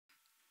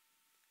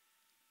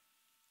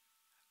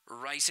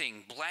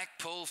Racing,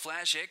 Blackpool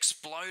Flash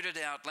exploded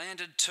out,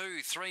 landed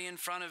 2-3 in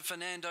front of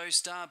Fernando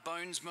Star,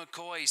 Bones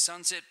McCoy,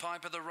 Sunset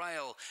Piper the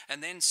rail,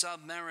 and then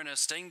Submariner,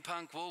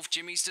 Steampunk Wolf,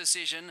 Jimmy's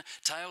Decision,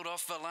 tailed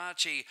off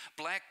Valachi,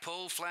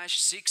 Blackpool Flash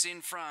 6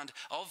 in front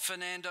of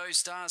Fernando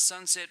Star,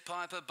 Sunset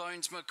Piper,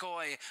 Bones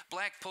McCoy,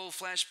 Blackpool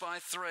Flash by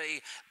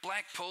 3,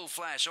 Blackpool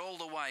Flash all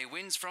the way,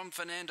 wins from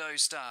Fernando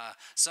Star,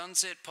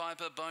 Sunset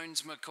Piper,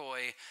 Bones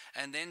McCoy,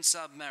 and then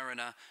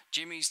Submariner,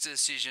 Jimmy's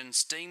Decision,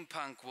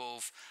 Steampunk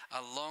Wolf,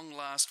 a long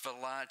last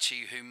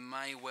Valachi who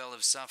may well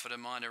have suffered a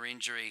minor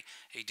injury.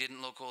 He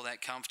didn't look all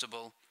that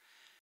comfortable.